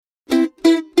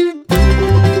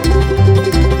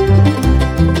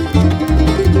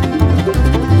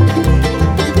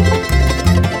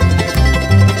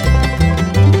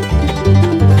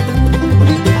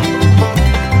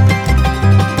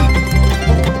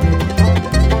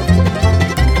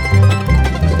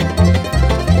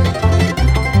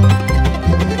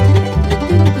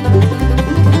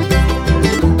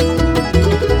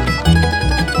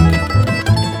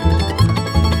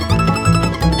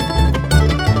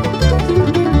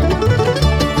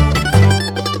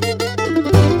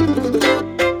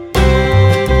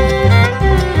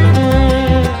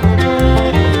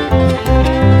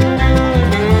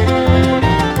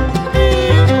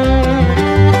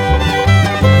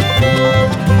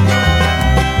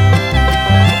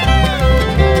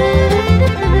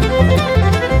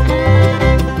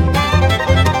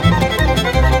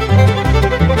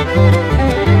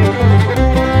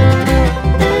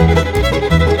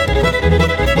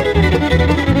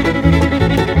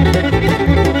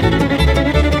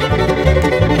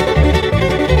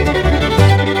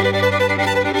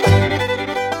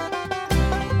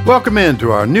Welcome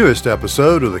into our newest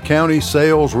episode of the County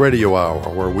Sales Radio Hour,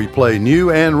 where we play new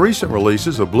and recent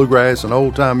releases of bluegrass and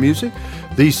old-time music.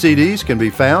 These CDs can be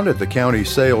found at the County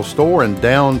Sales Store in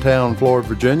downtown Floyd,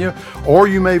 Virginia, or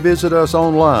you may visit us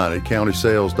online at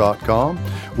countysales.com.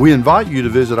 We invite you to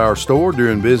visit our store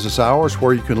during business hours,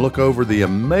 where you can look over the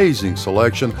amazing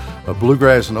selection of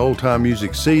bluegrass and old-time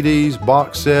music CDs,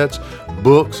 box sets,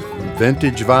 books,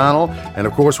 vintage vinyl, and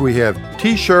of course we have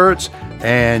t-shirts,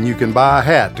 and you can buy a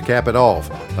hat to cap it off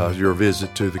your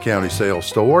visit to the County Sales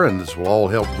Store, and this will all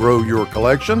help grow your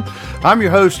collection. I'm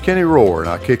your host, Kenny Rohr, and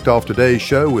I kicked off today's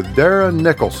show with Darren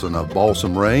Nicholson of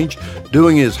Balsam Range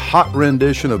doing his hot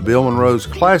rendition of Bill Monroe's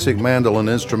classic mandolin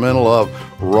instrumental of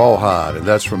Rawhide, and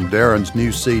that's from Darren's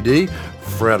new CD,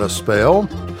 Fret a Spell.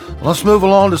 Let's move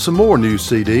along to some more new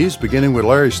CDs, beginning with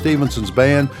Larry Stevenson's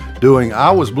band doing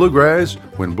I Was Bluegrass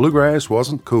When Bluegrass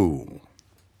Wasn't Cool.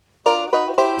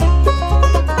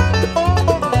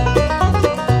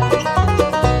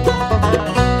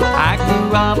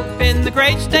 Up in the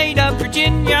great state of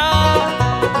Virginia,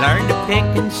 learned to pick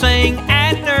and sing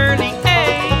at an early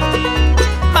age.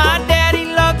 My daddy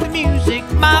loved the music,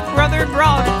 my brother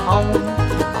brought it home.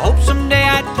 Hope someday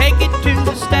I'd take it to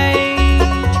the stage.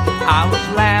 I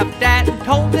was laughed at and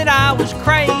told that I was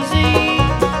crazy,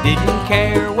 didn't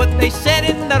care what they said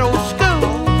in that old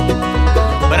school.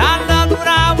 But I loved what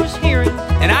I was hearing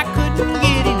and I couldn't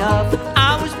get enough.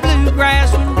 I was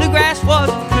bluegrass when bluegrass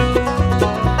wasn't cool.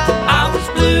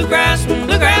 Bluegrass when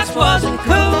bluegrass wasn't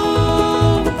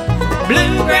cool.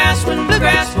 Bluegrass when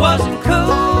bluegrass wasn't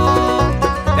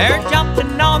cool. They're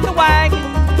jumping on the wagon.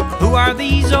 Who are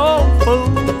these old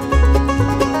fools?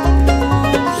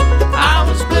 I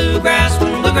was bluegrass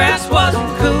when bluegrass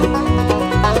wasn't cool.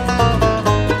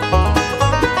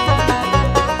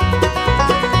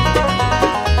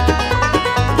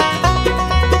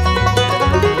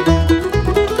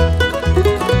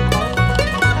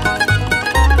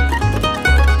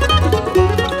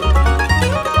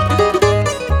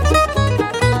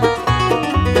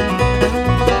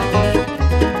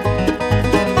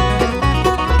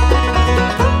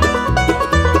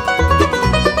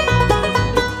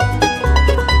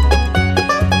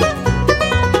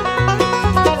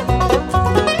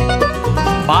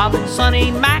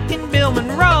 Sonny Mac and Bill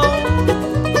Monroe,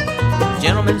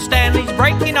 Gentleman Stanley's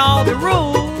breaking all the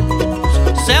rules.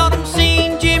 Seldom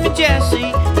seen Jimmy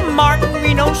Jesse, Martin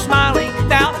Reno Smiley.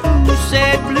 Now who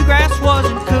said bluegrass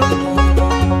wasn't cool?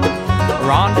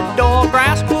 Rhonda Doyle,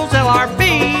 Brasquil's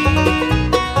LRB,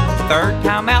 third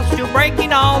time out still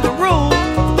breaking all the rules.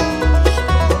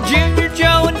 Junior,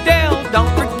 Joe, and Dale, don't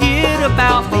forget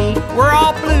about me. We're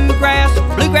all bluegrass,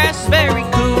 bluegrass is very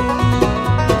cool.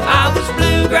 I was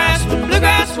bluegrass when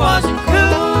bluegrass wasn't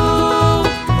cool.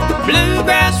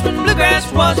 Bluegrass when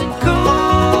bluegrass wasn't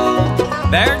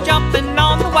cool. They're jumping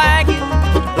on the wagon.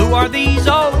 Who are these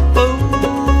old fools?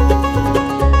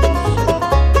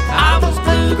 I was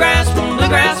bluegrass when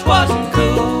bluegrass wasn't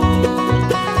cool.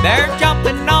 They're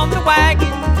jumping on the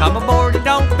wagon. Come aboard and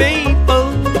don't be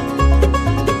fooled.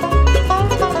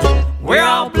 We're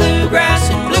all bluegrass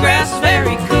and bluegrass is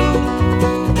very cool.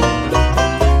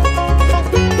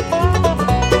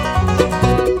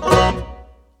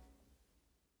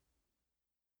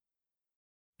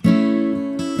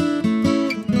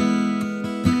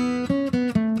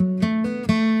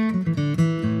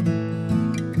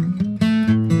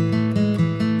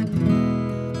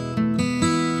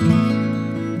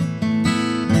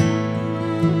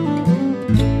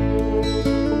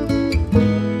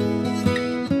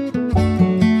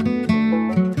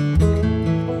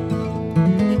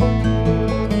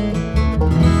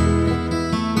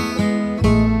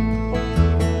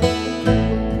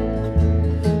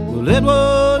 It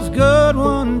was good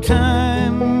one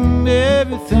time,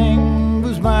 everything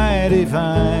was mighty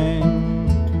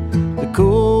fine. The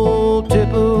cool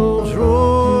tipples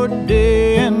roared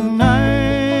day and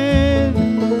night.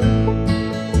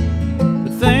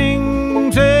 But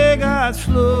things they got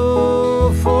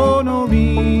slow for no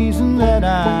reason that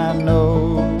I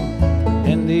know.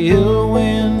 And the ill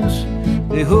winds,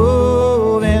 they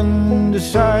hove into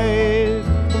sight.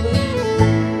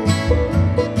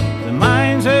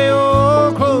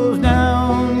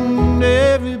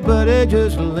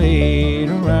 Just laid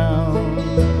around.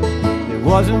 There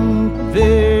wasn't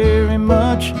very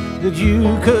much that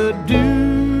you could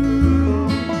do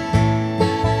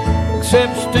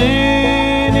except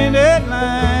stand in that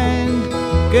line,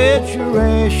 get your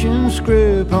ration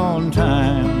script on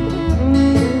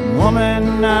time.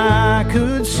 Woman, I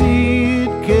could see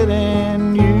it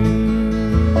killing you.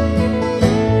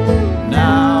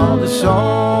 Now the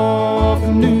soft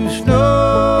new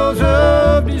snows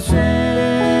of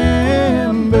December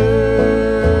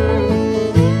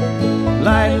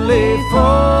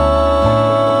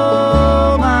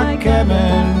fall my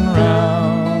cabin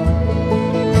round.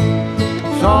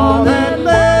 Saw that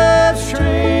last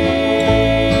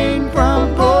train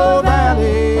from Poor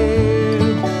Valley,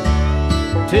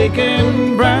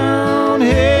 taking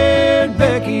brown-haired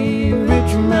Becky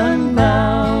Richmond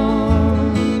bound.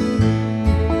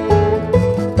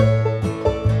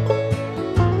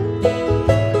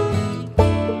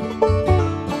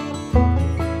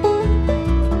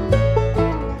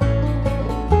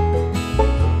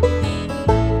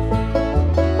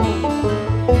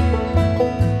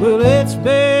 Well, it's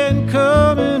been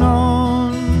coming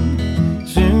on,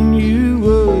 soon you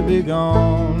would be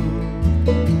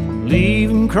gone,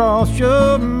 leaving crossed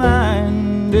your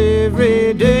mind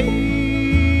every day.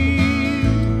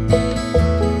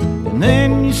 And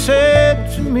then you said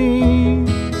to me,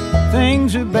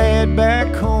 things are bad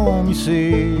back home, you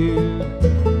said.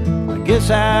 I guess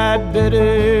I'd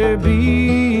better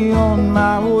be on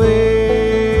my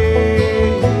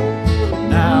way.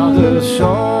 Now the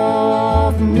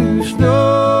soft new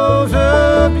snows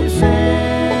of December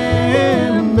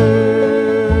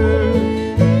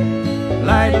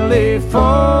lightly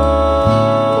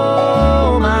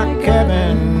fall my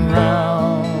cabin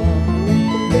round.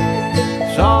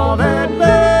 Saw that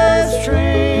last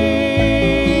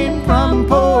train from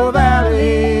Poor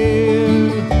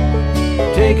Valley,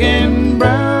 taking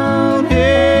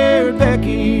brown-haired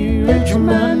Becky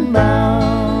Richmond bound.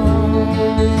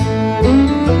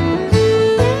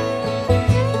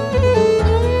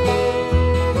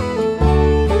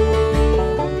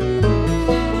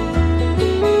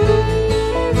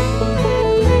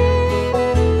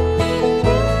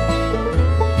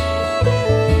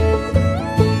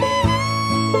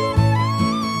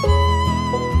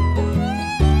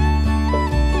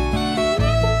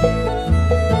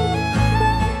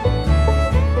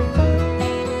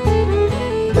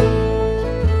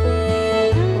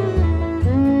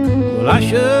 Well, I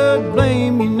should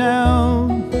blame you now,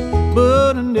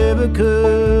 but I never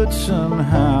could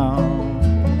somehow.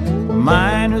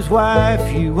 Miner's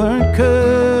wife, you weren't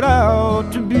cut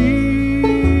out to be.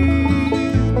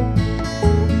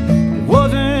 It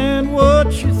wasn't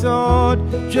what you thought,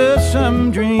 just some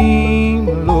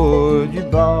dream, Lord, you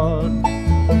bought.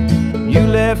 You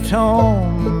left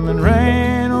home and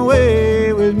ran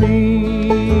away with me.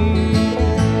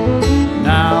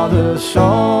 Now the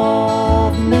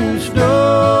soft new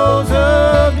snows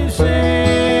of December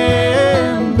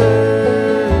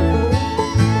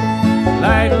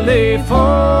lightly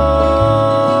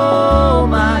fall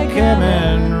my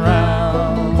cabin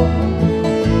round.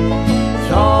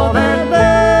 Saw that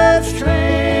last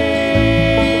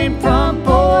train from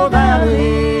Poor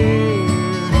Valley,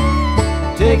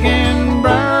 taking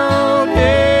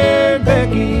brown-haired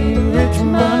Becky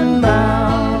Richmond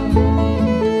bound.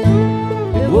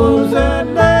 It was that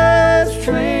last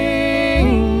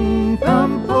train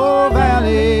from Poor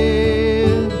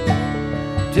Valley,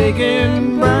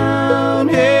 taking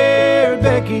brown-haired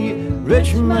Becky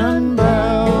Richmond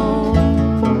bound.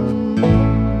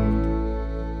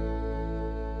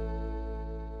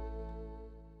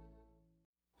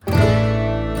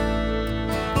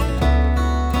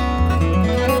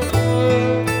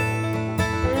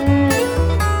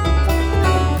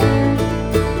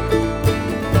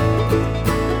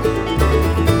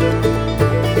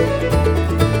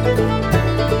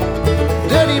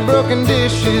 Dirty broken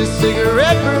dishes,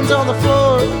 cigarette burns on the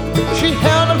floor. She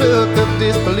held a look of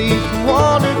disbelief and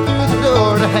wandered through the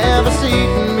door to have a seat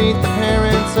and meet the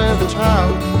parents of the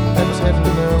child that was heading the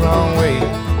wrong way.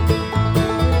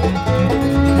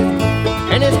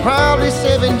 And it's probably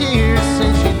 7 years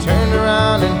since she turned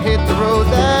around and hit the road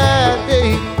that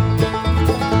day.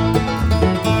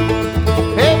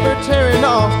 Paper tearing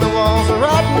off the walls, a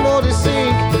rotten moldy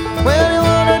sink. Well, he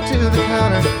wandered to the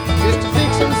counter just to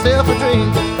fix himself a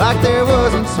drink, like there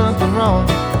wasn't something wrong,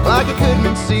 like he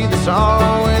couldn't see the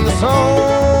sorrow in the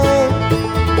song.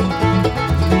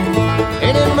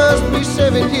 And it must be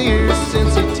 7 years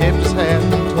since he tipped his hat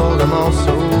and told them all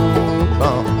so long.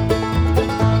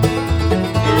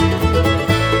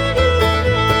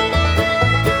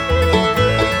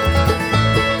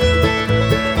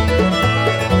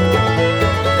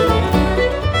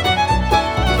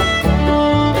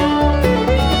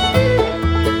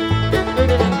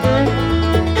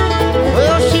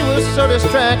 So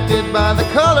distracted by the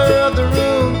color of the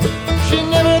room, she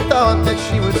never thought that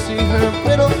she would see her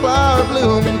little flower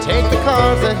bloom and take the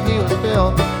cards that he was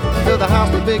built, fill the house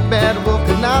the big bad wolf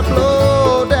could not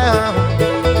blow down.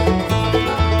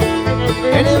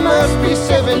 And it must be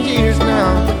 7 years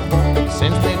now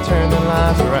since they turned their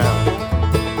lives around.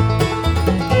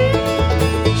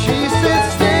 She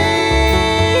said, stay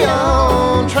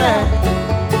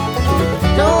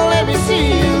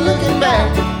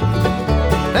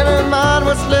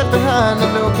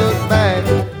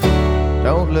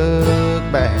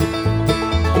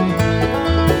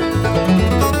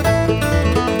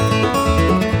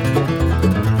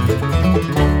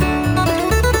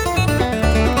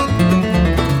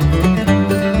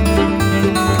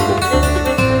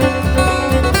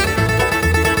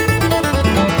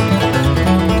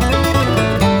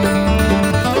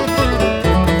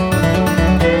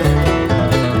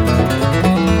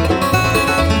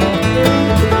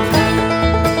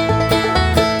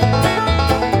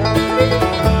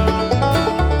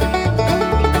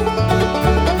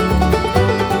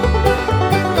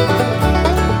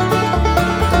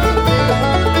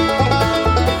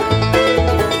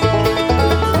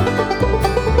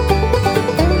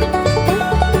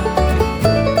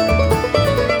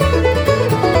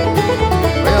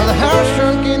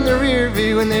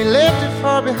when they left it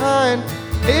far behind.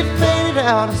 It faded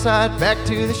out of sight, back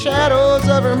to the shadows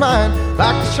of her mind,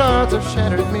 like the shards of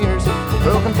shattered mirrors,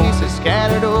 broken pieces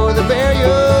scattered over the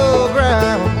burial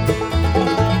ground.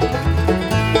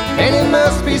 And it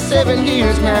must be 7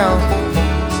 years now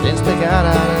since they got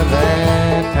out of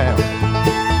that town.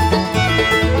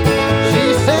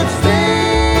 She said,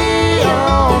 stay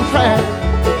on track,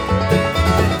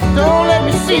 don't let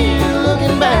me see you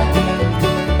looking back.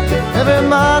 Never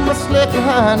mind what's left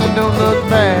behind and don't look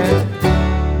back.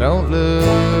 Don't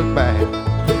look back.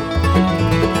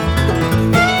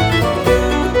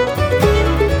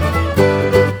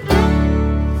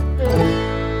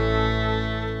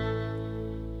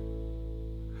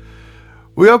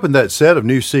 We opened that set of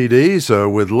new CDs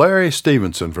with Larry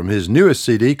Stevenson from his newest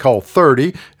CD called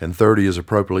 30, and 30 is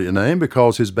appropriately named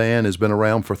because his band has been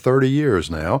around for 30 years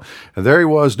now. And there he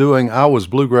was doing I Was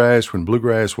Bluegrass when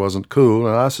bluegrass wasn't cool,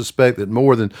 and I suspect that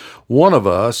more than one of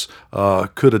us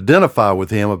could identify with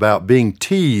him about being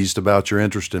teased about your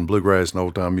interest in bluegrass and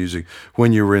old-time music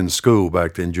when you were in school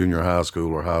back then, junior high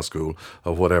school or high school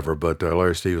or whatever. But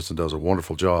Larry Stevenson does a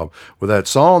wonderful job with that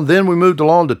song. Then we moved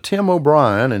along to Tim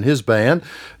O'Brien and his band,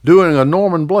 doing a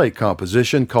Norman Blake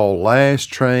composition called Last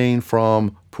Train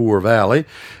from Poor Valley.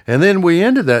 And then we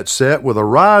ended that set with a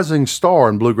rising star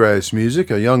in bluegrass music,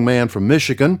 a young man from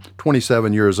Michigan,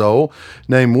 27 years old,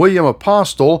 named William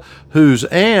Apostle, whose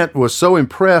aunt was so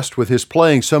impressed with his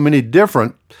playing so many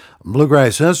different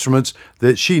bluegrass instruments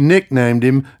that she nicknamed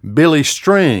him Billy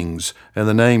Strings, and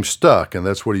the name stuck, and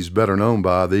that's what he's better known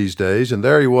by these days. And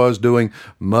there he was doing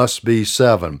Must Be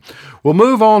 7. We'll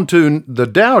move on to the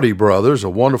Dowdy Brothers, a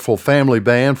wonderful family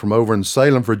band from over in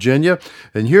Salem, Virginia,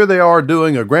 and here they are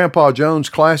doing a Grandpa Jones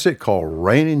classic called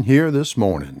Raining Here This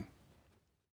Morning.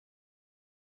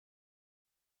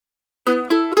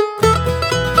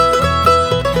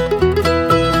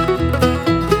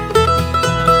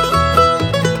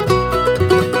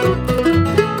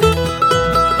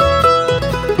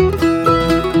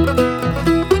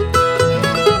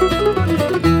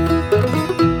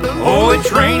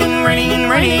 It's raining, raining,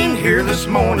 raining here this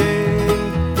morning,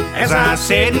 as I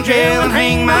sit in jail and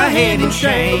hang my head in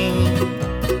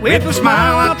shame. With a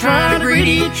smile I'll try to greet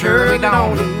each early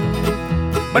dawning,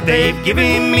 but they've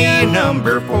given me a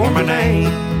number for my name.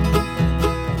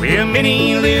 Well,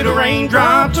 many little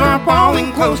raindrops are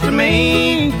falling close to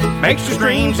me, makes the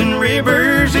streams and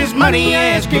rivers as muddy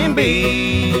as can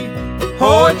be.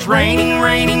 Oh, it's raining,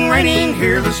 raining, raining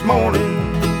here this morning,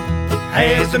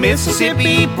 as the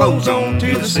Mississippi flows on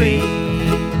to the sea.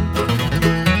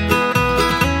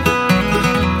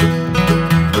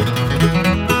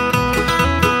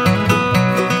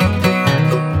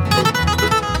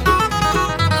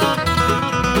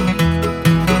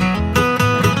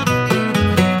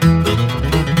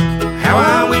 How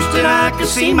I wish that I could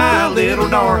see my little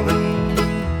darling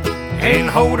and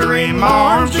hold her in my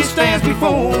arms just as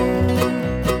before.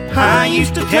 I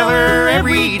used to tell her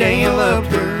every day I loved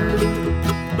her,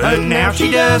 but now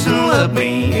she doesn't love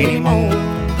me anymore.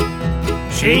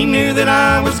 She knew that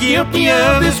I was guilty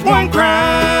of this one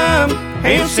crime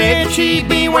and said she'd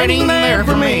be waiting there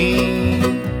for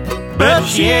me. But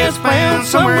she has found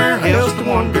somewhere else to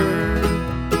wander,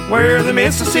 where the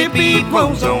Mississippi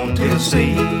flows on to the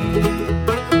sea.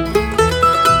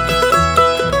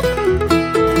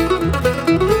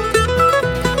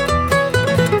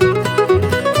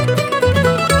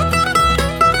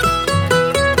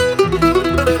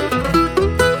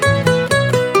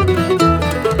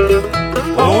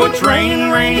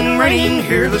 Raining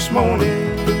here this morning,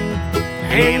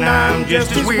 and I'm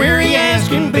just as weary as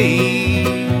can be.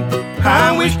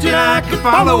 I wish that I could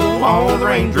follow all the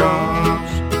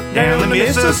raindrops down the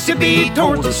Mississippi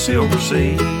towards the Silver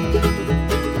Sea,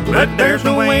 but there's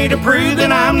no way to prove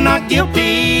that I'm not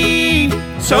guilty,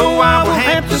 so I will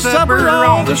have to suffer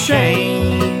all the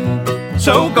shame.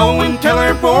 So go and tell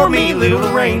her for me,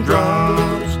 little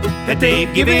raindrops, that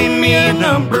they've given me a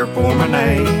number for my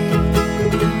name.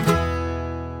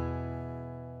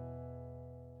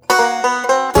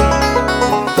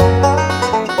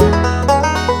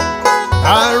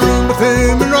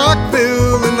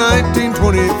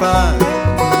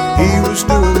 He was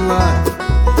doing life,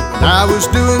 and I was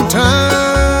doing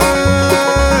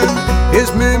time.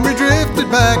 His memory drifted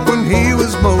back when he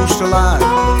was most alive,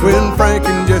 when Frank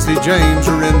and Jesse James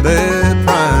were in their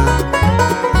prime.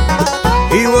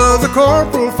 He was a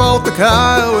corporal, fought the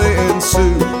Kiowa and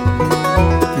Sioux,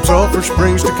 from Sulphur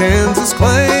Springs to Kansas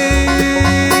Clay.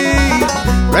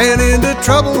 Ran into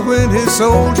trouble when his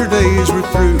soldier days were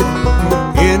through,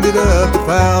 ended up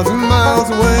 1,000 miles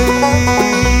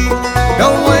away.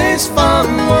 Don't waste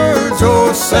fond words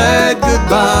or sad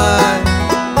goodbye,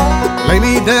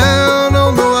 down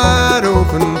on the wide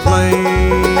open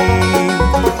plain,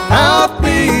 out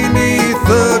beneath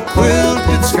the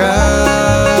quilted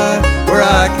sky, where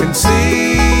I can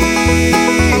see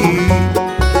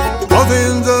both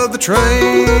ends of the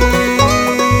train.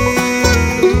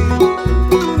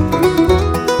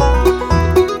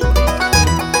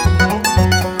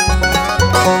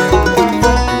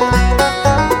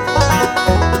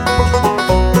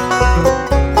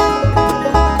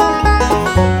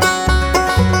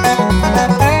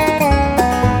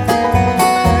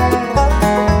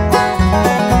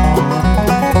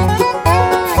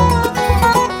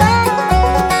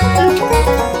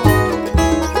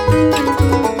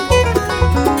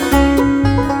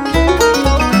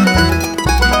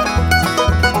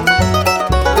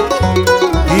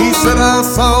 I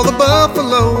saw the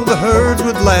buffalo, the herds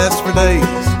would last for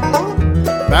days,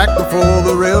 back before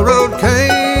the railroad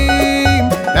came.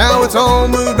 Now it's all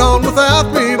moved on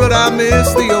without me, but I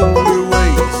miss the older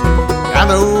ways. I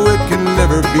know it can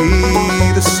never be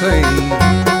the same.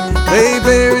 They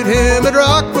buried him at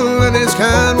Rockville and his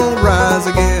kind won't rise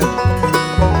again.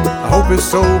 I hope his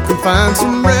soul can find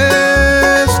some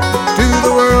rest. To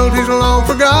the world he's long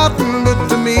forgotten, but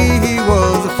to me he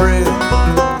was a friend.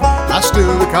 I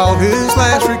still recall his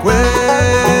last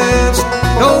request.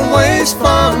 Don't waste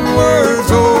fond words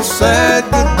or sad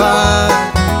goodbye.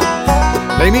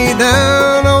 Lay me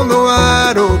down on the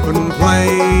wide open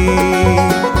plain,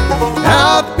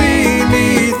 out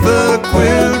beneath the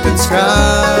quilted sky,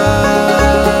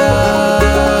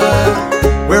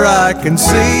 where I can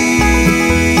see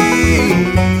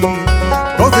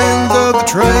both ends of the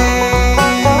train.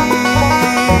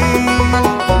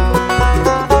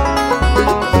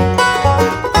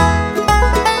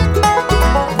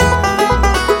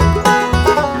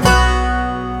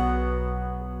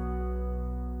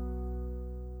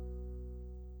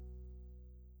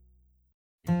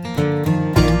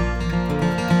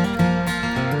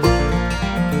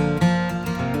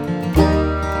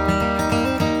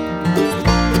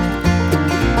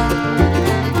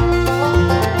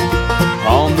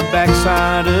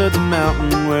 Side of the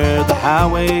mountain where the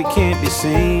highway can't be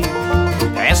seen,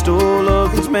 past old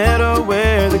Logan's meadow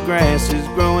where the grass is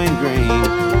growing green.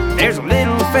 There's a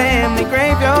little family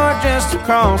graveyard just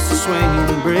across the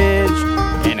swinging bridge,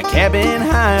 and a cabin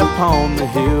high upon the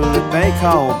hill that they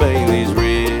call Bailey's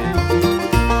Ridge.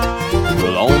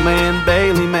 Well, old man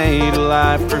Bailey made a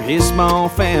life for his small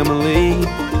family.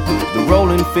 The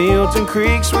rolling fields and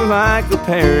creeks were like a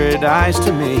paradise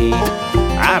to me.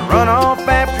 I'd run off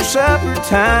after supper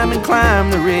time and climb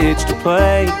the ridge to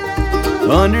play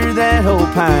under that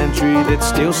old pine tree that's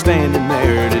still standing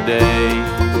there today.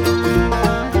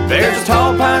 There's a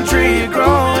tall pine tree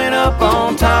growing up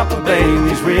on top of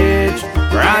Bailey's Ridge,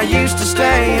 where I used to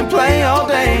stay and play all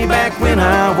day back when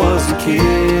I was a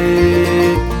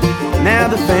kid. Now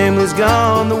the family's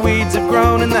gone, the weeds have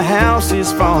grown and the house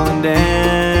is falling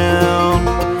down,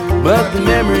 but the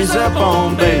memories up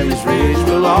on Bailey's Ridge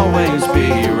will always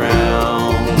be around.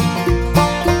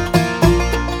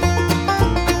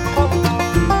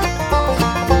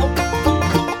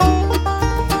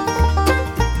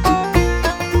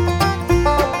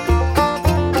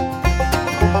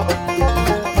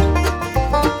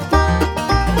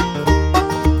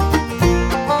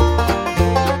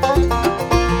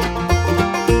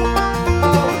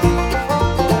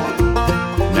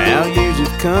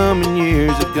 Come and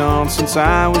years have gone since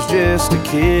I was just a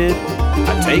kid.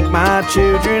 I take my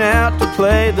children out to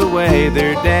play the way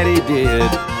their daddy did.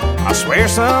 I swear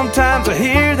sometimes I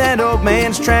hear that old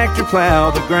man's tractor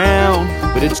plow the ground,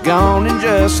 but it's gone in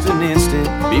just an instant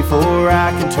before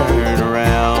I can turn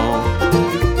around.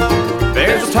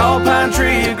 There's a tall pine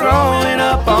tree growing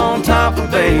up on top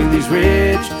of Bailey's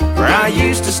Ridge, where I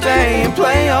used to stay and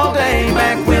play all day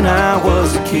back when I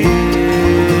was a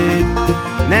kid.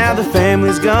 Now the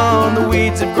family's gone, the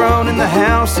weeds have grown and the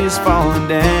house is falling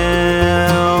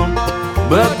down,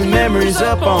 but the memories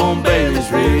up on Bailey's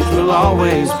Ridge will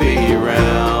always be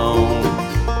around.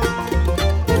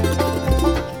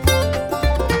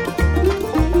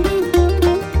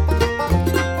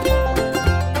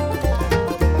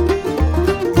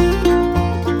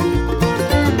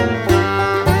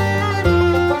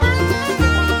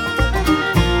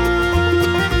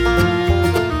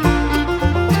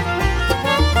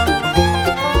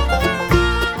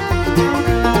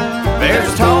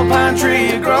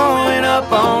 Tree growing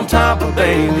up on top of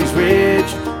Bailey's Ridge,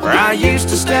 where I used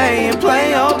to stay and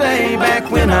play all day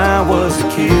back when I was a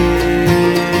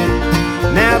kid.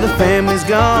 Now the family's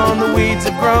gone, the weeds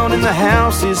have grown and the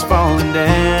house is falling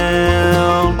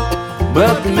down,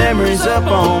 but the memories up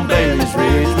on Bailey's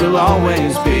Ridge will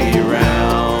always be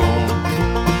around.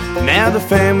 the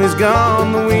family's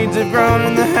gone, the weeds have grown,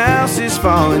 and the house is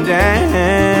falling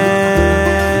down.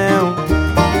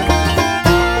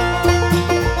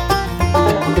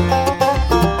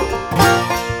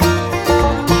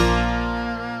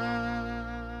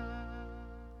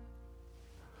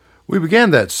 We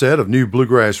began that set of new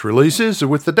bluegrass releases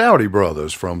with the Dowdy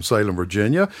Brothers from Salem,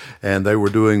 Virginia, and they were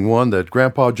doing one that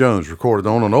Grandpa Jones recorded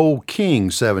on an old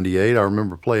King 78. I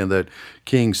remember playing that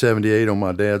King 78 on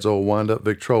my dad's old wind-up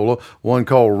Victrola, one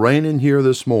called Rainin' Here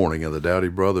This Morning, and the Dowdy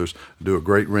Brothers do a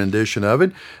great rendition of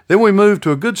it. Then we moved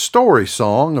to a good story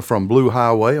song from Blue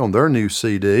Highway on their new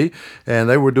CD, and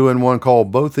they were doing one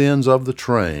called Both Ends of the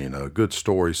Train, a good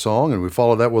story song, and we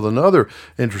followed that with another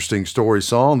interesting story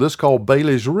song, this called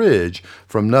Bailey's Ridge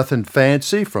from Nothing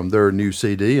Fancy from their new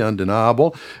CD,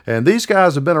 Undeniable. And these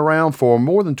guys have been around for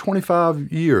more than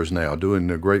 25 years now doing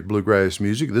great bluegrass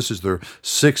music. This is their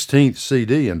 16th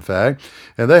CD, in fact.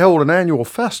 And they hold an annual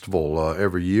festival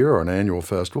every year, or an annual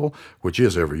festival, which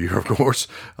is every year, of course.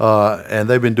 And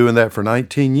they've been doing that for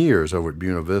 19 years over at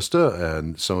Buena Vista.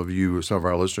 And some of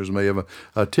our listeners may have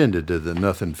attended the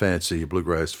Nothing Fancy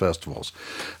Bluegrass Festivals.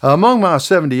 Among my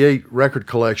 78 record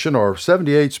collection are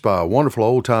 78s by a wonderful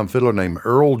old-time fiddler named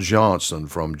Earl Johnson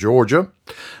from Georgia,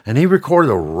 and he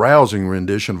recorded a rousing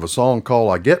rendition of a song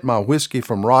called I Get My Whiskey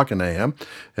from Rockingham,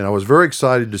 and I was very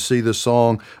excited to see this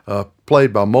song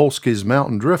played by Molsky's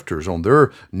Mountain Drifters on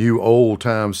their new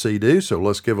old-time CD, so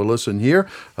let's give a listen here.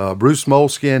 Bruce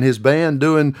Molsky and his band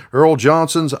doing Earl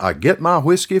Johnson's I Get My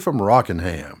Whiskey from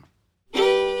Rockingham.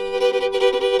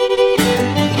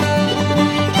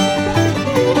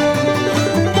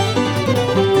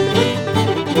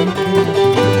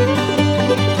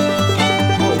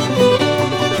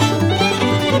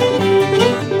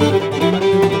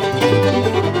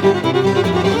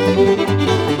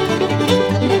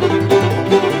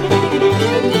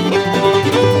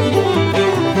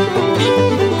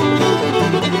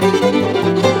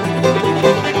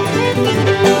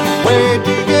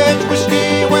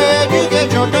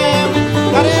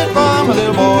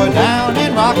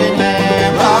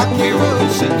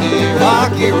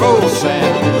 Rocky Road,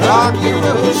 Sam, Rocky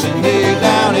Road, Cindy,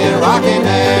 down in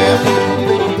Rockingham.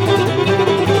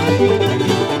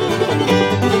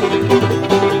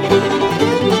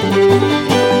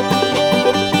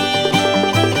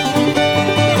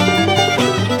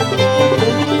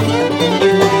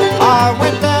 I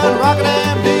went down to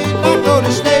Rockingham, did not go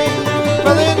to stay.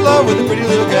 Fell in love with a pretty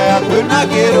little gal, could not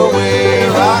get away.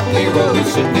 Rocky Road,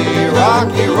 Cindy,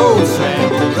 Rocky Road,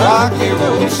 Sam, Rocky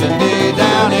Road, Cindy,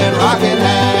 down in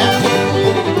Rockingham.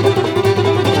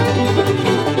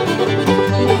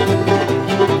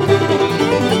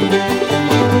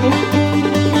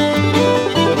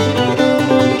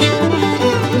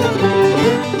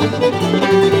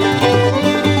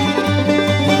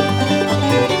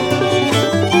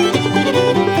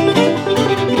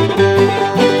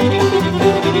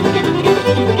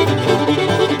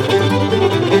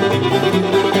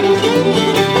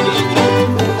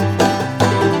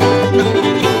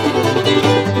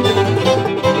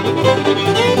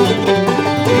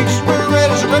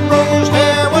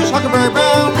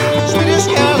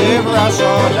 I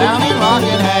saw down in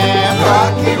Rockingham.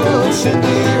 Rocky Road,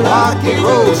 Cindy, Rocky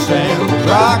Road, Sam,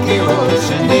 Rocky Road,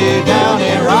 Cindy, down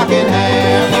in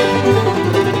Rockingham.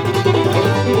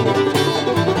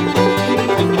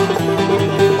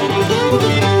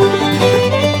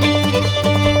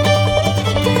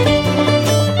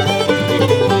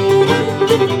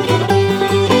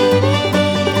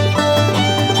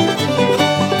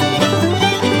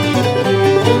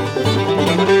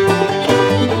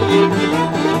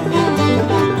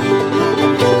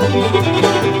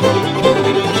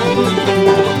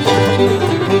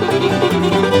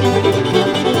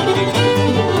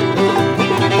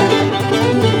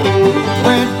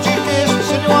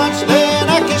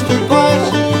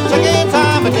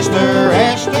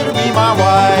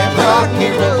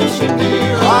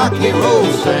 Rocky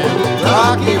Road, Sam,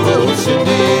 Rocky Road,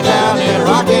 Cindy, down in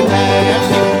Rockingham.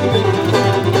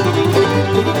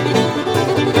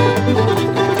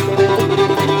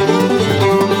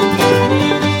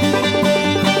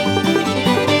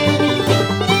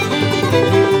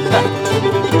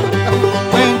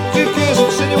 Went to Kiss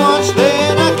City once,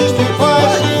 then I kissed her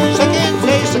twice. Second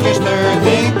taste, I kissed her,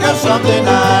 think of something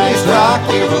nice.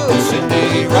 Rocky Road,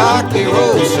 Cindy, Rocky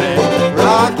Road, Sam,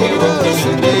 Rocky Road,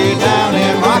 Cindy, down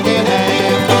in Rockingham.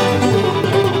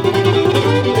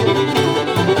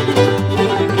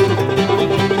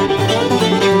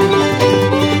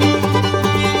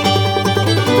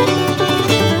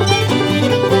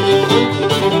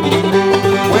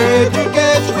 Where'd you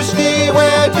get your whiskey?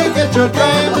 Where'd you get your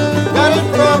dram? Got it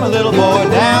from a little little boy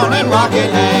down in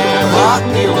Rockingham.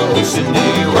 Rocky Road,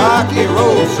 Cindy, Rocky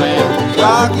Road, Sam.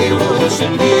 Rocky Road,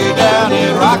 Cindy, down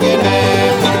in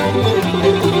Rockingham.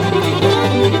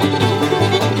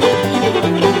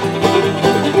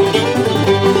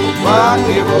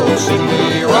 Rocky Road,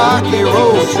 Cindy, Rocky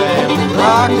Road, Sam.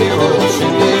 Rocky Road,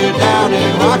 Cindy, down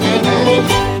in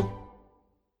Rockingham.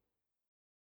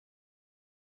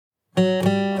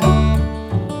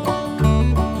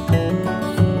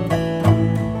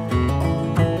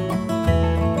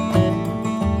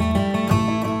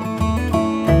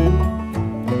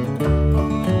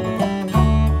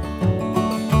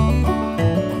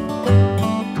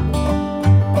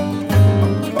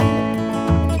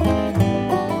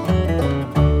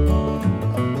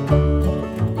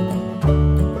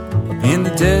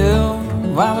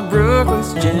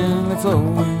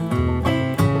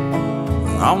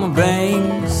 On the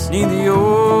banks near the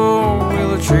old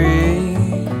willow tree,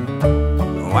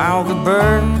 while the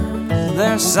birds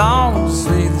their songs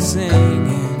they singing,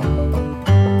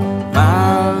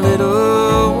 my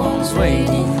little one's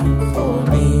waiting for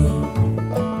me.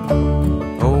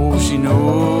 Oh, she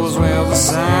knows well the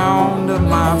sound of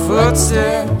my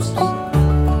footsteps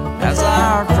as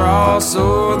I cross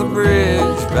over the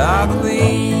bridge by the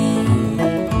Lee.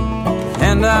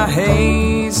 And I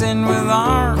hasten with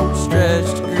arms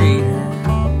stretched to greet her.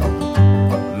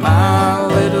 My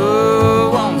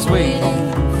little one's waiting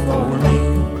for me.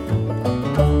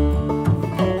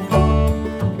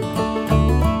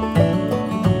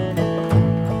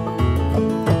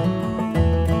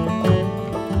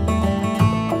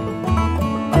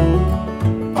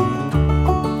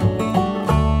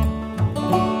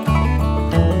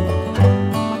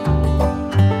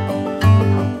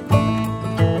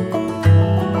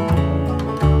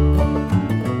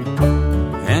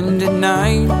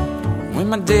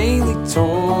 My daily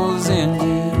toil's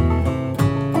ended,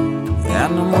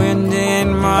 and I'm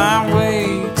wending my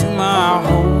way to my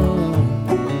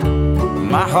home.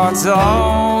 My heart's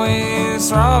always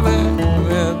throbbing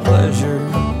with pleasure.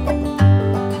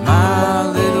 My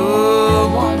little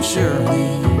one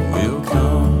surely will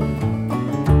come.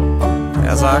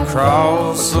 As I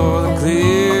cross over the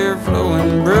clear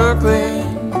flowing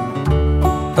Brooklyn,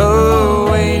 oh,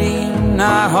 waiting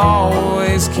I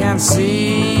always can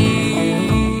see.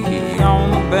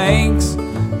 On the banks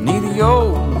near the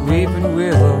old weeping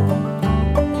willow,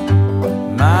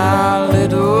 my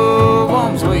little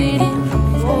one's waiting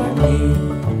for me.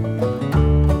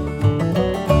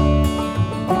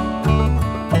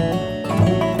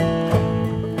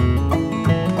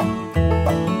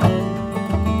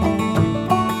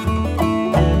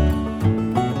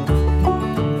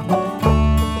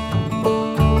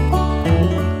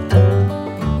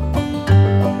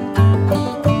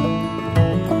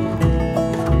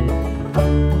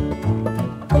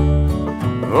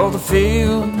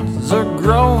 Fields are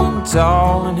growing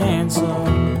tall and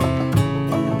handsome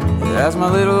as my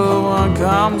little one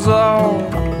comes on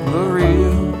the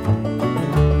reel.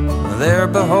 There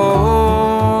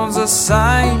beholds a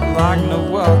sight like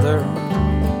no other.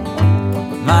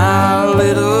 My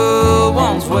little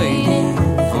one's waiting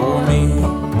for me.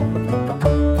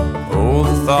 Oh,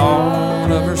 the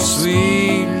thought of her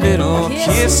sweet little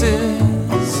kisses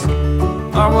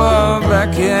are what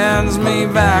beckons me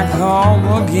back home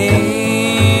again.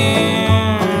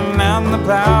 And the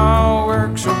plow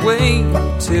works her way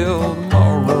till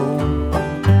tomorrow.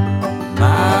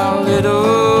 My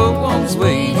little one's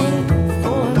waiting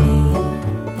for me.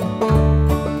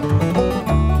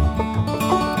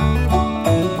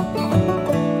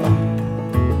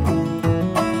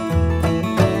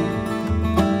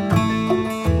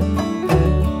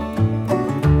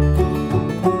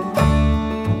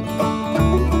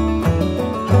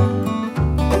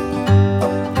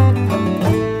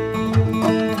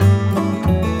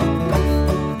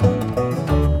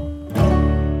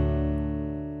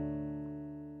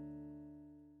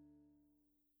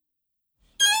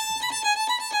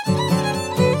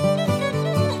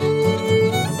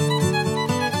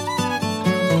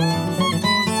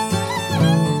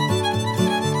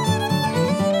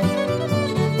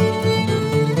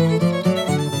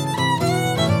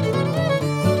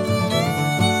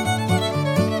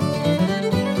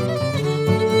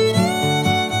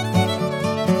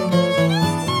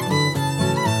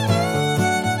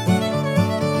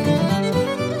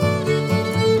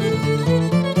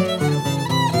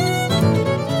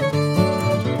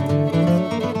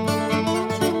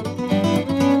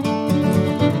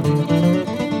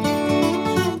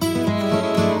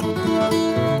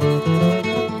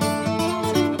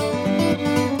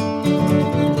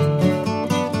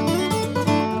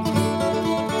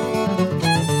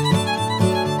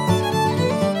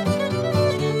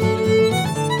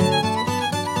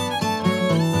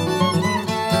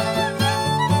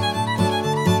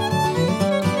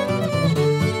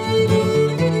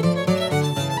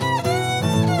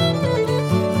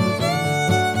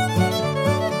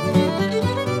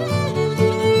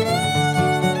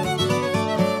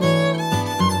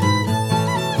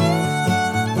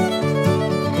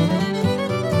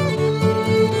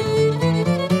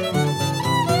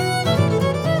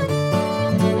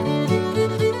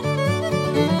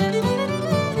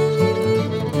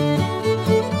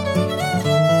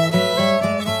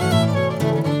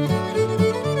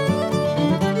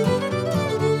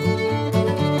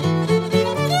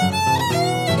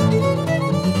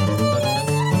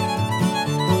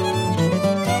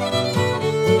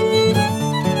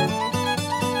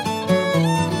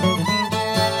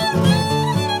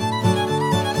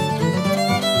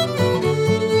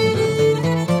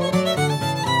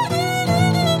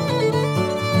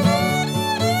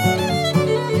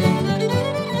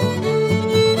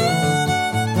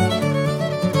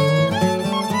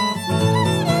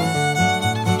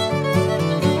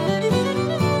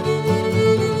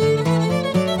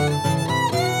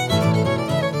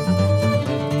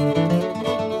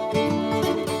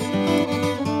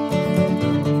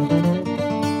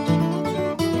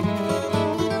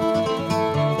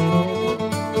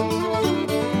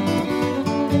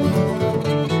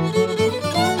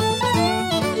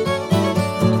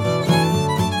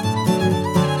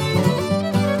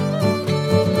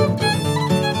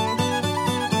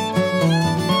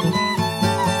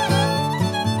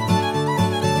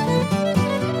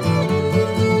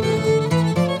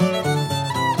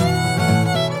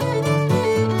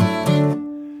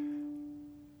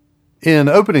 In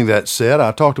opening that set,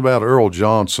 I talked about Earl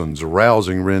Johnson's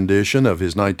rousing rendition of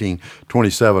his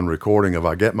 1927 recording of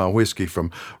I Get My Whiskey from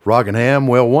Rockingham.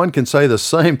 Well, one can say the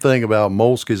same thing about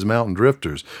Molsky's Mountain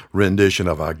Drifters rendition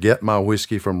of I Get My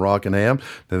Whiskey from Rockingham.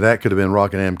 Now, that could have been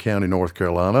Rockingham County, North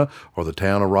Carolina, or the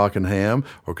town of Rockingham,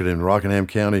 or could have been Rockingham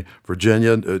County,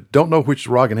 Virginia. Don't know which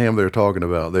Rockingham they're talking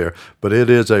about there, but it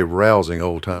is a rousing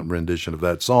old-time rendition of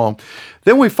that song.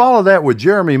 Then we follow that with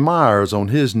Jeremy Myers on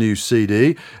his new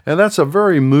CD, and that's a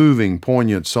very moving,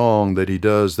 poignant song that he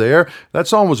does there. That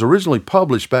song was originally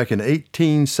published back in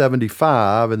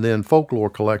 1875, and then folklore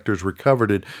collectors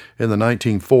recovered it in the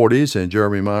 1940s, and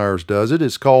Jeremy Myers does it.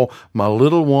 It's called My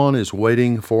Little One Is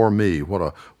Waiting for Me. What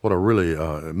a really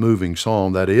moving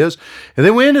song that is. And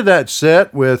then we ended that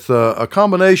set with a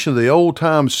combination of the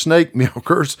old-time Snake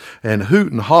Milkers and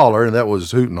Hoot and Holler, and that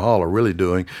was Hoot and Holler really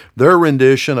doing their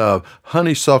rendition of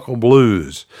Honeysuckle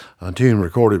Blues, a tune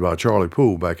recorded by Charlie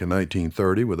Poole back in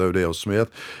 1930 with Odell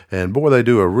Smith. And boy, they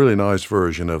do a really nice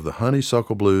version of the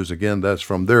Honeysuckle Blues. Again, that's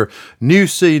from their new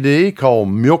CD called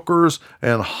Milkers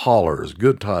and Hollers.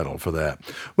 Good title for that.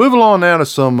 Moving on now to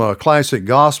some classic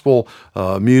gospel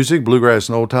music, bluegrass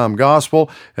and old-time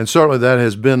gospel. And certainly that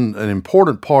has been an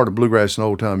important part of bluegrass and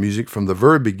old-time music from the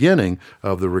very beginning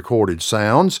of the recorded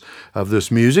sounds of this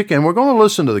music. And we're going to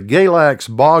listen to the Galax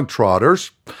Bog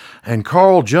Trotters and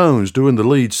Carl Jones doing the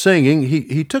lead singing.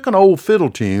 He took an old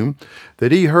fiddle tune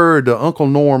that he heard Uncle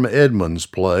Norm Edmonds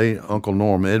play. Uncle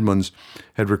Norm Edmonds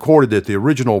had recorded at the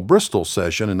original Bristol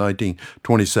session in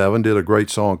 1927, did a great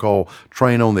song called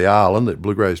Train on the Island that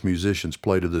bluegrass musicians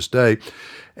play to this day.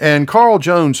 And Carl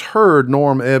Jones heard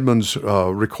Norm Edmonds'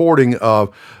 recording of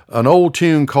an old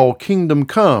tune called Kingdom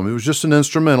Come. It was just an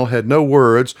instrumental, had no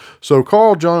words, so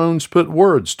Carl Jones put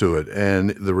words to it,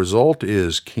 and the result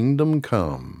is Kingdom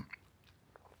Come.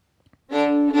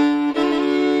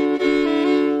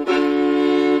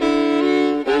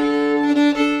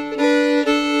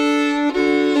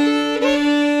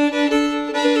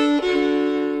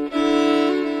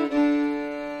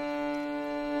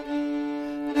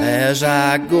 As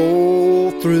I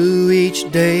go through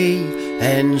each day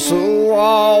and so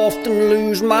often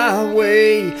lose my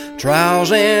way,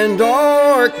 trials and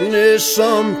darkness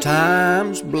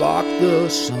sometimes block the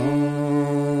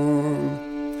sun.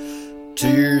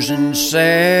 Tears and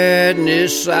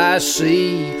sadness I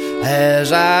see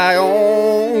as I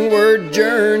onward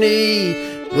journey,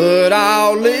 but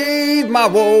I'll leave my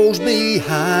woes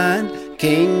behind.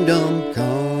 Kingdom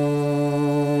come.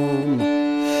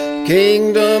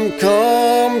 Kingdom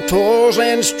come, toils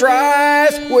and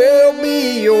strife will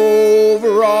be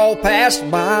over, all passed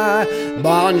by,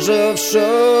 bonds of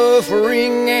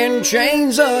suffering and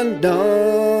chains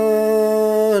undone.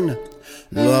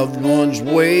 Loved ones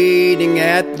waiting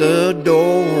at the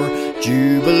door,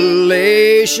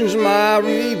 jubilation's my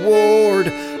reward.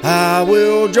 I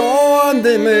will join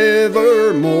them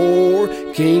evermore.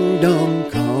 Kingdom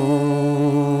come.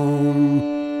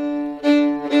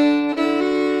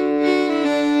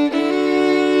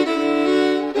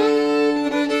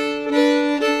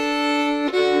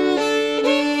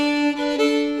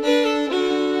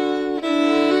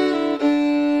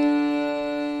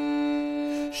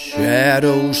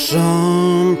 Shadows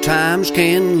sometimes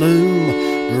can loom,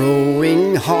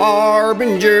 growing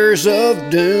harbingers of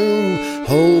doom.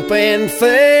 Hope and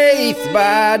faith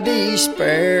by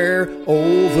despair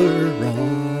overrun.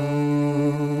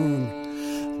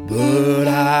 But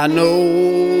I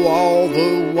know all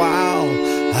the while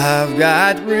I've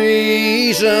got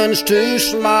reasons to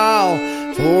smile,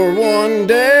 for one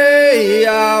day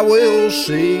I will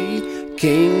see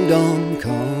kingdom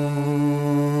come.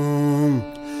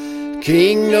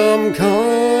 Kingdom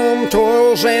come,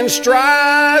 toils and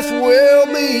strife will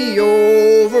be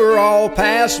over, all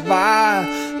passed by,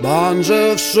 bonds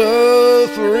of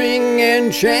suffering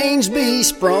and chains be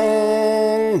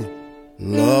sprung.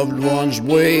 Loved ones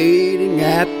waiting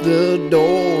at the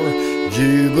door,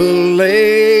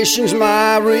 jubilation's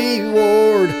my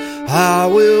reward. I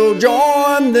will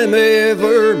join them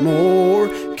evermore.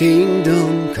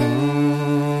 Kingdom come.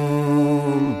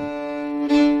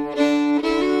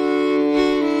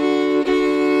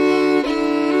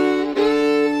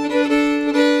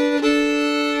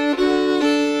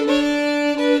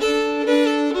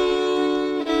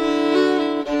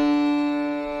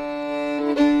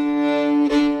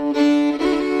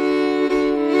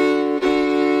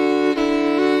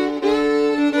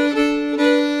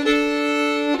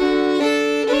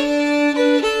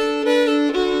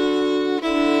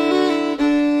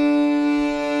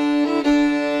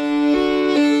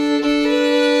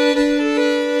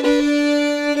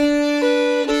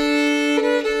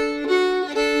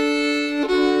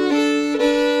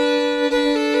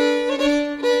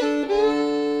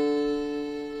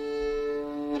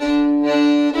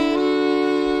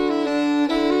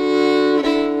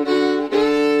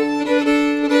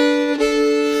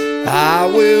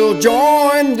 will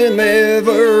join them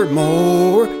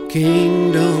evermore.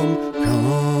 Kingdom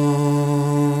come.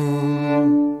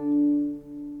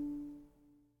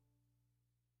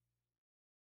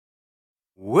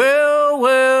 Well,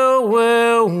 well,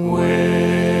 well, well.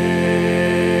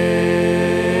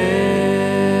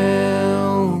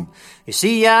 You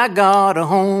see, I got a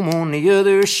home on the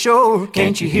other shore.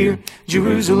 Can't you hear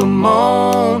Jerusalem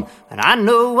moan? And I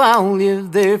know I'll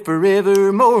live there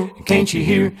forevermore. Can't you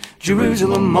hear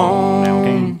Jerusalem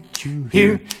moan?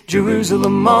 Hear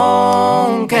Jerusalem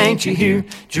moan. Can't you hear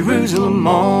Jerusalem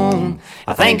moan?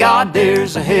 I thank God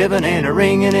there's a heaven and a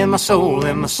ringing in my soul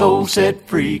set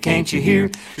free. Can't you hear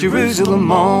Jerusalem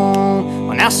moan?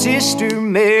 Well, now Sister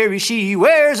Mary, she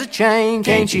wears a chain.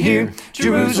 Can't you hear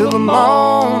Jerusalem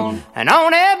moan? And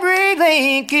on every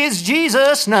link is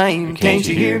Jesus' name. Can't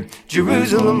you hear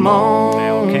Jerusalem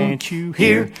moan? Can't you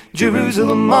hear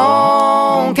Jerusalem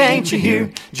moan? Can't you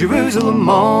hear Jerusalem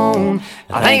moan?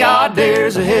 I thank God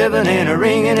there's a heaven and a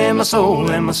ringing in my soul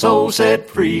set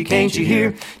free. Can't you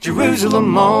hear Jerusalem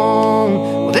moan?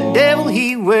 Well, the devil,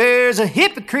 he wears a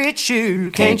hypocrite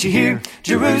shoe. Can't you hear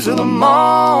Jerusalem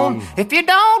moan? If you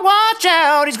don't watch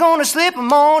out, he's gonna slip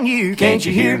them on you. Can't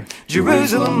you hear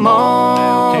Jerusalem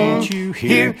moan? Can't you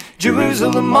hear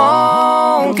Jerusalem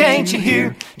moan? Can't you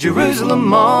hear Jerusalem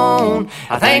moan?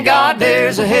 I thank God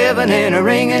there's a heaven and a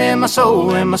ringing in my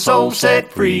soul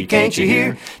set free. Can't you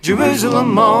hear Jerusalem moan?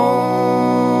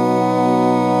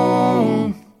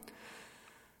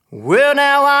 Well,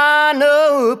 now I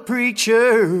know a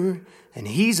preacher, and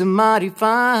he's a mighty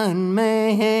fine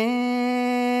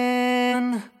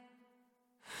man.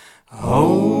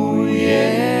 Oh,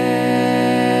 yeah.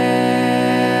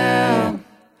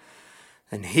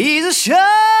 And he's a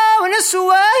showing us the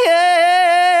way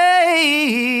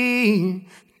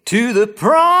to the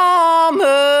promised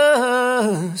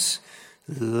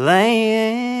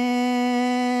land.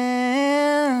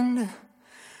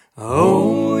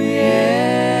 Oh, yeah.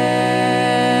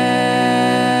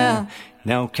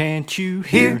 Now can't you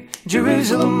hear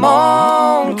Jerusalem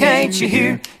moan? Can't you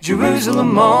hear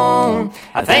Jerusalem moan?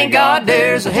 I thank God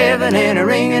there's a heaven and a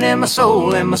ringing in my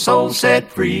soul set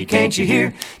free. Can't you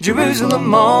hear Jerusalem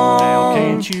moan?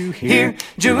 Can't you hear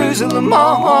Jerusalem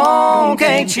moan?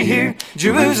 Can't you hear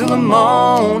Jerusalem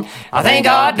moan? I thank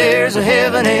God there's a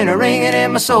heaven and a ringing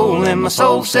in my soul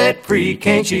set free.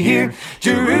 Can't you hear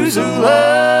Jerusalem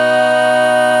moan?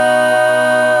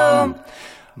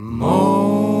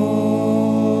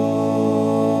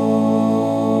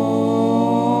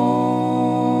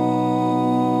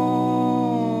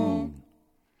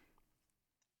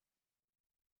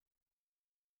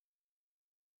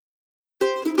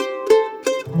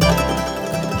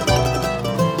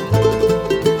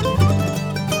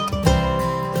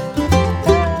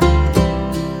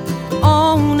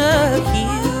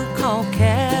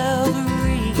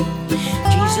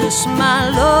 My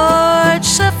Lord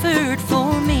suffered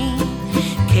for me,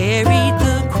 carried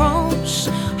the cross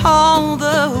all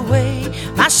the way,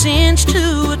 my sins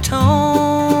to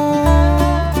atone.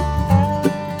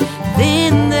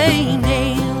 Then they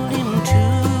nailed him to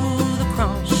the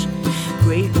cross.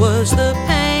 Great was the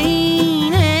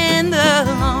pain and the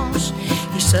loss.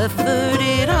 He suffered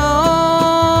it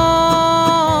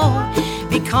all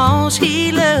because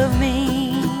he loved me.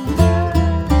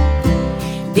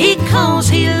 Because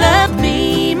he loved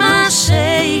me, my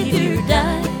Savior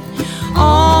died.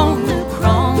 On the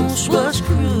cross was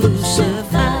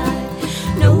crucified.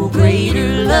 No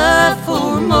greater love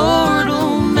for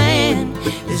mortal man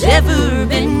has ever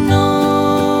been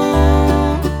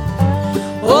known.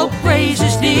 Oh, praise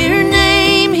his dear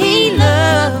name, he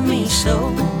loved me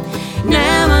so.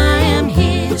 Now I am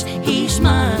his, he's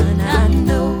mine, I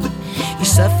know. He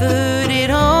suffered it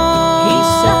all. He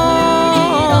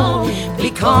suffered it all.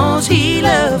 Because he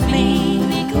loved me.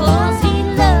 Because he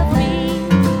loved me.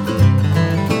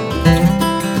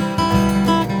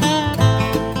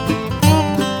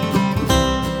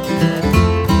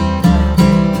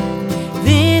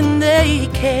 Then they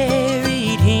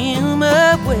carried him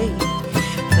away,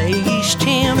 placed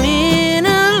him in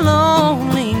a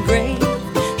lonely grave.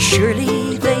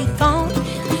 Surely they thought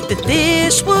that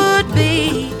this would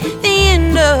be the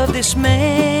end of this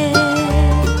man.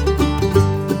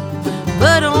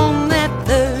 But on that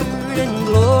third and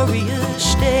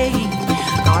glorious day,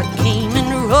 God came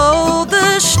and rolled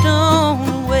the stone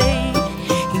away.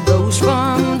 He rose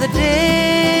from the dead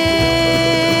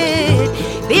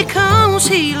because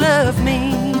he loved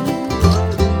me.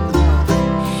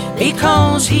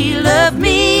 Because he loved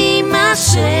me, my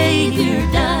Savior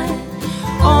died.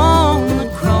 On the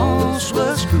cross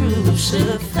was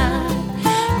crucified.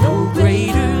 No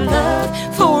greater love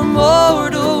for mortal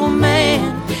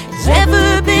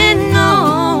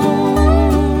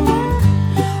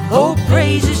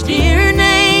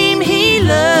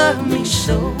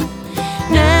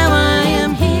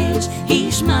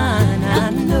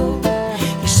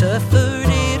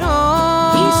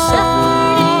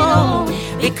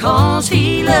because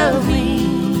he loved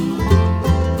me.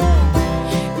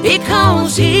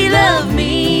 Because he loved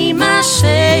me, my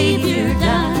Savior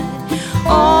died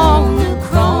on the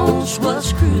cross,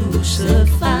 was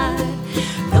crucified.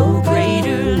 No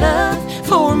greater love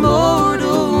for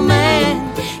mortal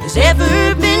man has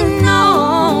ever been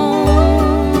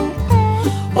known.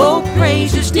 Oh,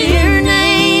 praise his dear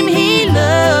name, he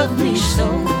loved me so.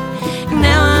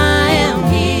 Now I am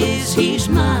his, he's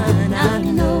mine, I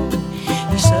know.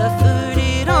 He suffered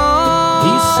it all.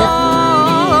 He suffered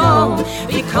it all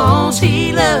because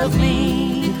he loved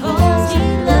me. Because he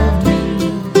loved me.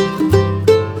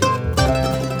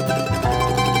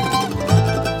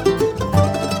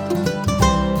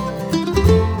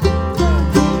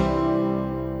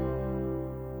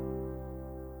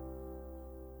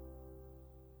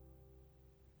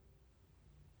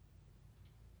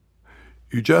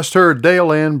 You just heard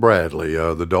Dale Ann Bradley,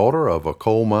 the daughter of a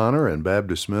coal miner and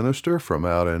Baptist minister from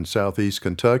out in southeast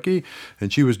Kentucky,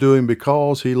 and she was doing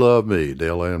Because He Loved Me.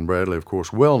 Dale Ann Bradley, of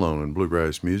course, well known in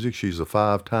bluegrass music. She's a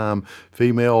 5-time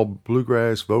female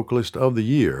bluegrass vocalist of the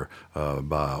year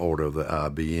by order of the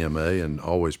IBMA, and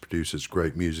always produces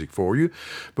great music for you.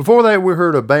 Before that, we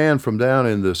heard a band from down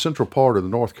in the central part of the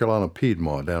North Carolina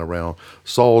Piedmont, down around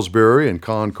Salisbury and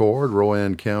Concord,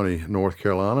 Rowan County, North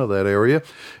Carolina, that area.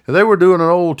 And they were doing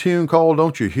an old tune called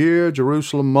Don't You Hear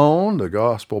Jerusalem Moan. The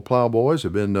Gospel Plowboys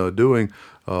have been doing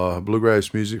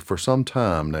bluegrass music for some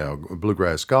time now,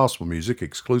 bluegrass gospel music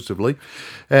exclusively.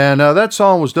 And that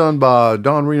song was done by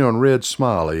Don Reno and Red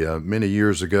Smiley many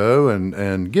years ago,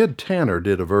 and Gid Tanner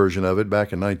did a version of it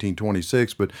back in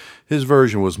 1926, but his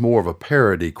version was more of a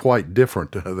parody, quite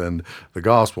different than the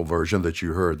gospel version that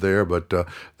you heard there, but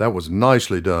that was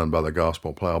nicely done by the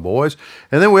Gospel Plowboys.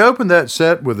 And then we opened that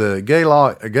set with the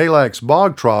Galax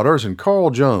Bog Trotters and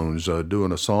Carl Jones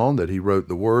doing a song that he wrote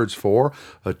the words for,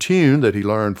 a tune that he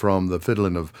learned from the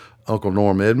fiddling of Uncle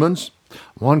Norm Edmonds,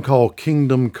 one called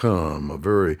Kingdom Come, a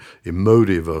very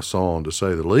emotive song to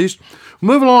say the least.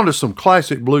 Moving on to some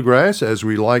classic bluegrass, as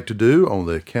we like to do on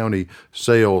the County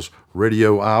Sales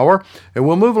Radio Hour, and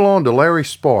we'll move along to Larry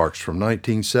Sparks from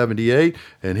 1978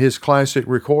 and his classic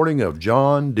recording of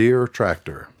John Deere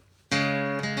Tractor.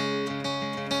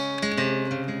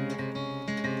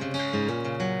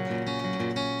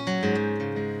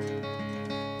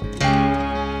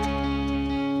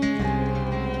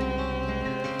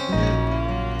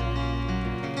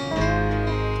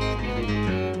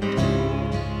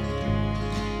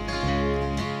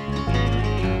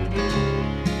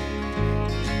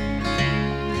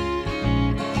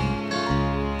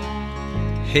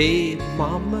 Hey,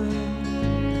 Mama,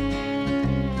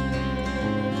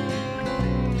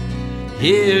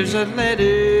 here's a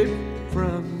letter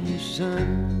from your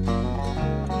son.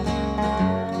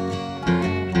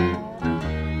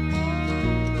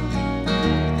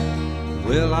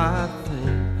 Well, I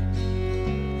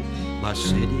think my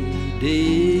city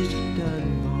days are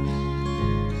done,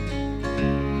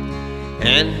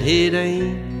 and it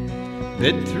ain't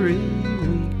been 3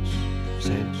 weeks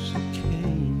since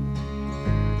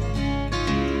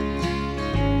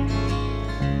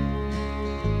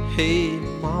hey,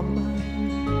 Mama,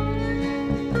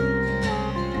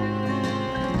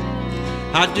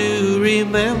 I do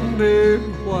remember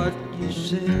what you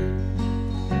said.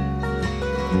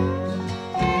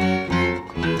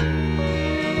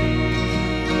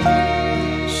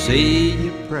 Say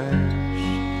your prayers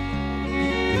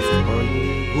before you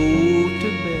go to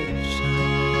bed, son.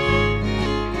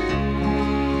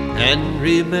 And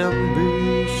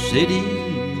remember, city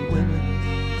women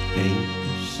ain't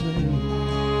the same.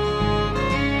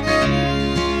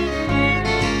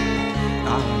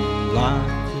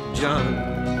 Like the John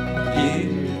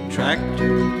Deere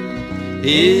tractor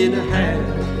in a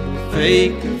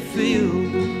half-acre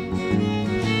field,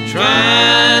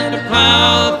 trying to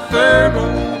plow a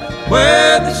furrow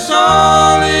where the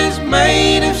soil is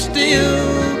made of steel.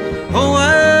 Oh,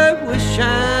 I wish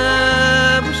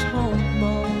I was home,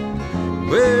 Mom,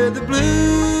 where the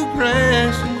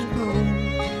bluegrass is growing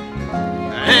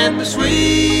and the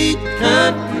sweet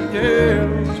country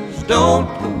girls don't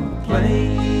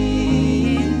complain.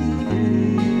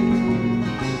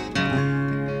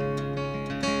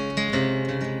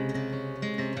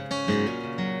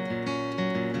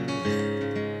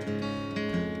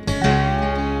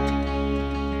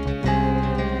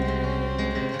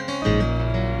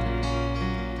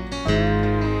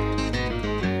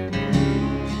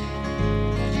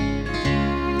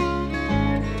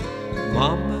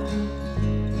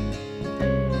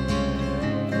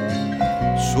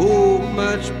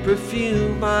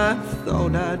 Perfume I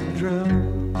thought I'd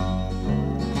drown.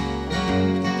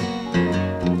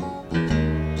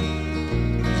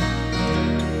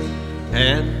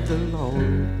 the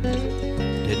Lord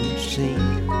didn't seem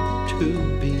to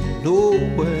be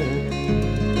nowhere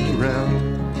around.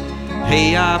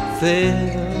 Hey, I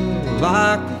felt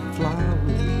like a flower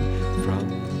from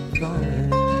the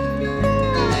vine.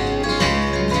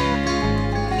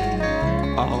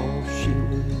 Oh, she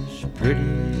was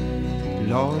pretty,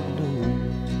 Lord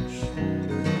knows.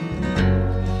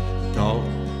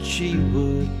 Thought she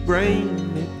would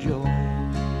bring me joy.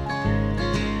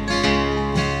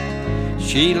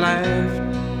 She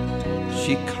laughed,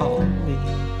 she called me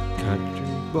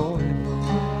country boy.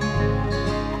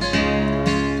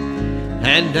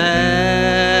 And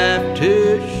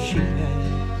after she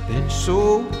had been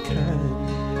so kind,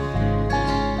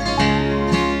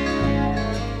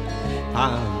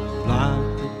 I'm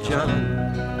like a John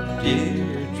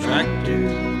Deere tractor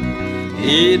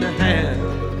in a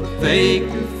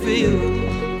half-acre field,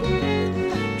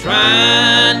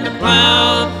 trying to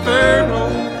plow a furrow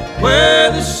where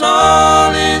the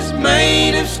soil is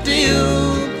made of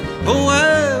steel. Oh,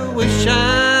 I wish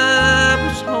I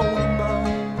was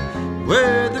homebound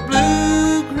where the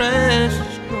bluegrass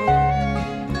grow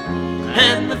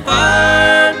and the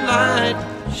firelight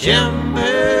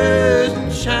shimmers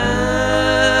and shines.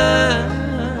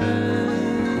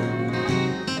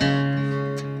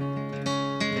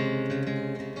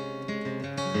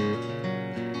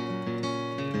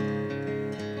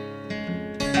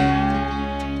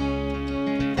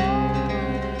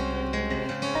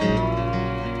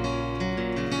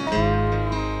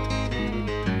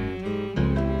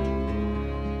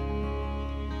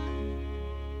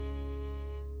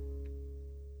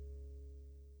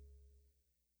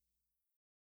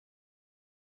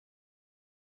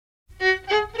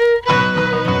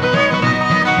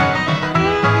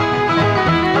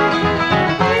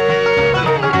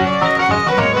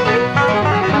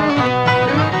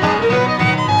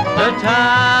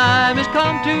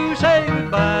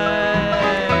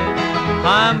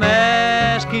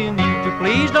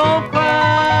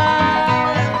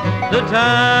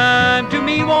 Time to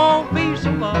me won't be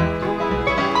so long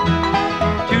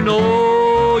to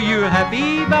know you're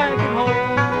happy back at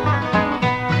home.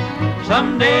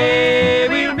 Someday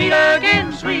we'll meet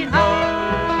again,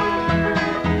 sweetheart.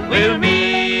 We'll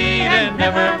meet and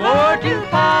never more to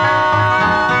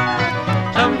part.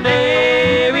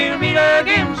 Someday we'll meet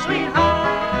again,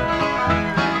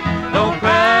 sweetheart. Don't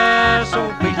cry, so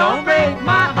please don't break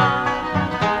my heart.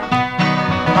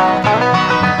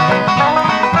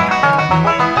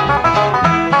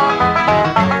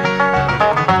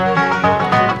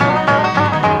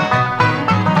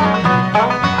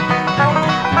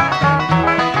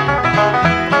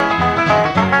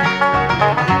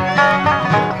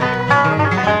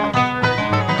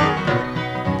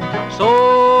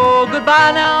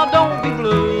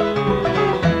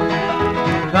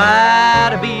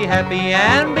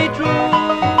 And be true,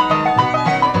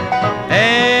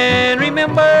 and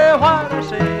remember what I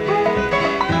say,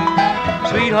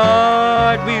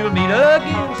 sweetheart, we'll meet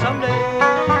again someday.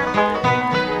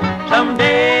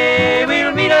 Someday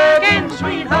we'll meet again,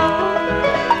 sweetheart.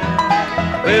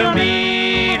 We'll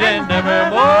meet and never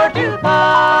more to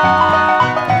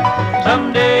part.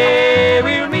 Someday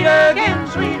we'll meet again,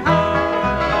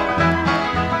 sweetheart.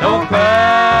 Don't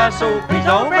cry, so please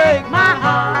don't break my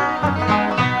heart.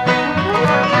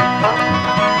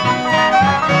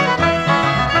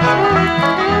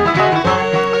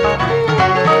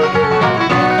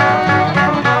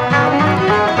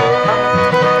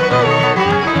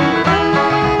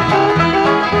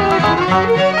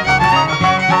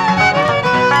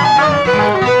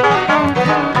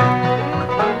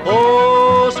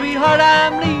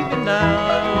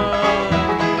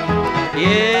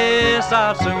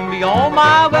 I'll soon be on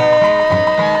my way.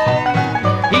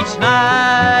 Each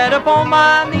night upon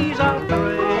my knees I'll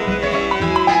pray,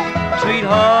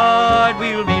 sweetheart,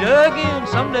 we'll meet again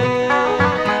someday.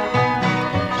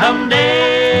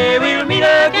 Someday we'll meet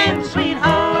again,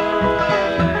 sweetheart.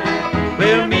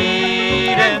 We'll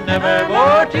meet and never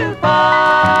more to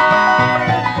part.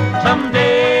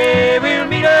 Someday we'll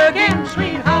meet again,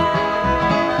 sweetheart.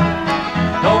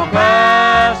 Don't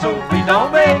cry, so please don't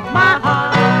break my heart.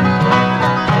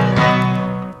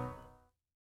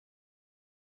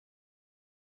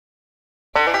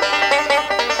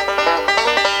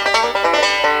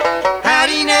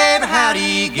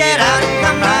 Get out and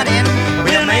come right in.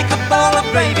 We'll make a bowl of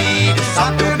gravy to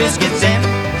soak your biscuits in.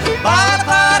 Boil a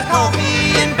pot of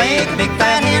coffee and bake a big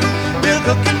fat hen. We'll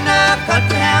cook enough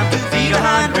country ham to feed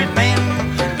 100 men.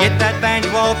 Get that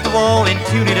banjo off the wall and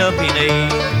tune it up in A.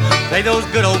 Play those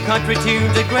good old country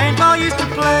tunes that Grandpa used to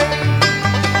play.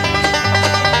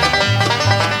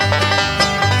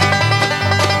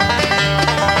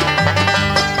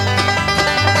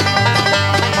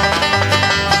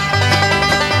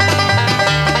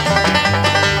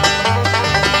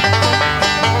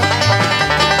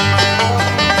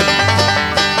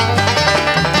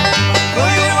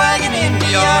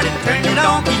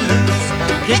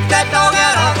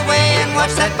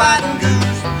 fighting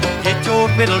goose. Get your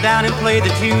fiddle down and play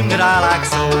the tune that I like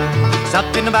so.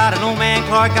 Something about an old man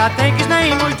Clark, I think his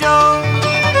name was Joe.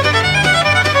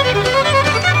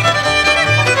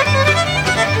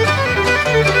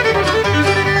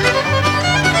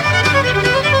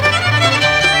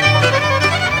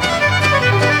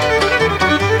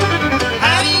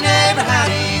 Howdy, neighbor,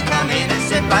 howdy, come in and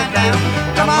sit right down.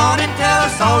 Come on and tell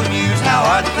us all the news, how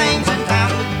are the things in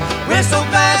town? We're so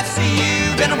glad to see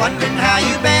you, been wondering how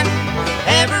you've been.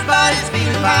 Everybody's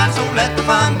feeling fine, so let the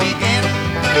fun begin.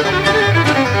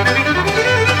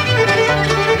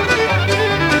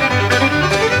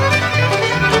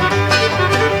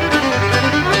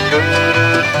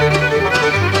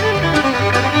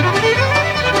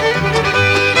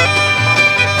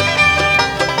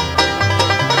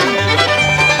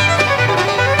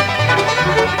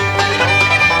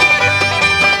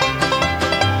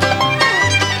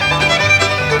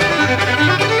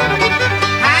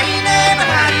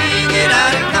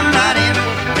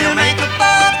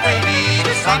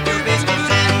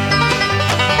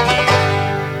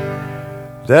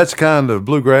 That's kind of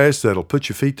bluegrass that'll put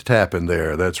your feet to tapping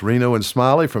there. That's Reno and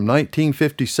Smiley from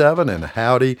 1957 and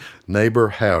Howdy Neighbor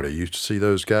Howdy. Used to see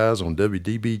those guys on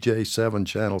WDBJ 7,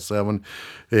 Channel 7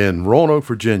 in Roanoke,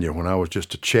 Virginia. When I was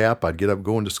just a chap, I'd get up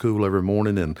going to school every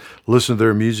morning and listen to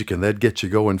their music, and they'd get you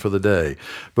going for the day.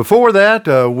 Before that,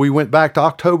 we went back to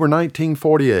October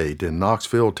 1948 in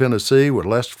Knoxville, Tennessee with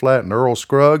Lester Flatt and Earl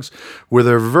Scruggs with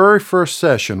their very first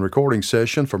recording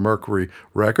session for Mercury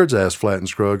Records as Flatt and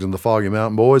Scruggs and the Foggy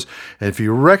Mountain Boys. And if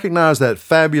you recognize that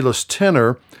fabulous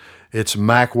tenor, it's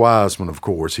Mac Wiseman, of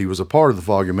course. He was a part of the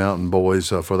Foggy Mountain Boys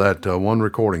for that one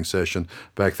recording session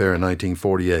back there in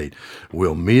 1948.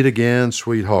 We'll Meet Again,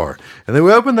 Sweetheart. And then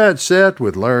we opened that set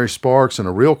with Larry Sparks and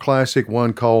a real classic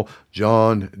one called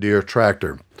John Deere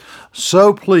Tractor.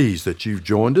 So pleased that you've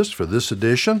joined us for this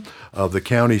edition of the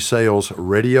County Sales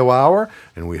Radio Hour,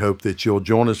 and we hope that you'll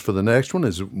join us for the next one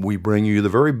as we bring you the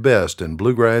very best in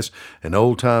bluegrass and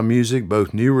old-time music,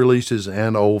 both new releases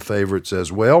and old favorites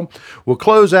as well. We'll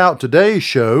close out today's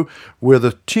show with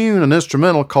a tune, an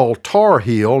instrumental called Tar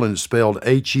Heel, and it's spelled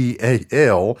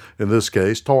H-E-A-L, in this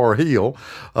case, Tar Heel,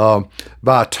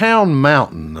 by Town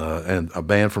Mountain, and a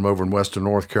band from over in western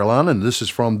North Carolina, and this is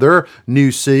from their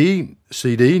new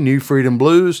CD, New Freedom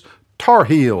Blues, Tar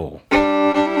Heel.